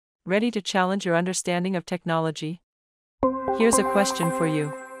Ready to challenge your understanding of technology? Here's a question for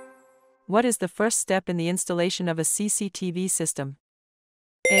you. What is the first step in the installation of a CCTV system?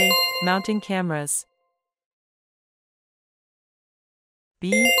 A. Mounting cameras.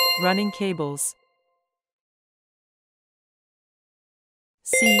 B. Running cables.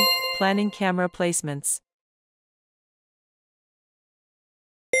 C. Planning camera placements.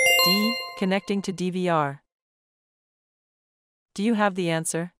 D. Connecting to DVR. Do you have the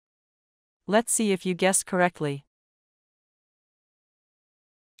answer? Let's see if you guessed correctly.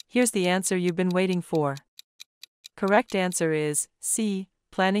 Here's the answer you've been waiting for. Correct answer is C.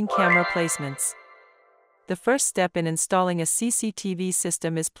 Planning camera placements. The first step in installing a CCTV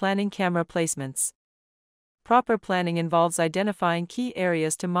system is planning camera placements. Proper planning involves identifying key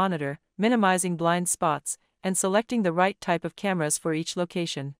areas to monitor, minimizing blind spots, and selecting the right type of cameras for each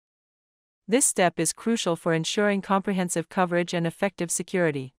location. This step is crucial for ensuring comprehensive coverage and effective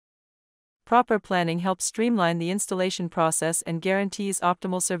security. Proper planning helps streamline the installation process and guarantees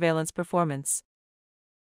optimal surveillance performance.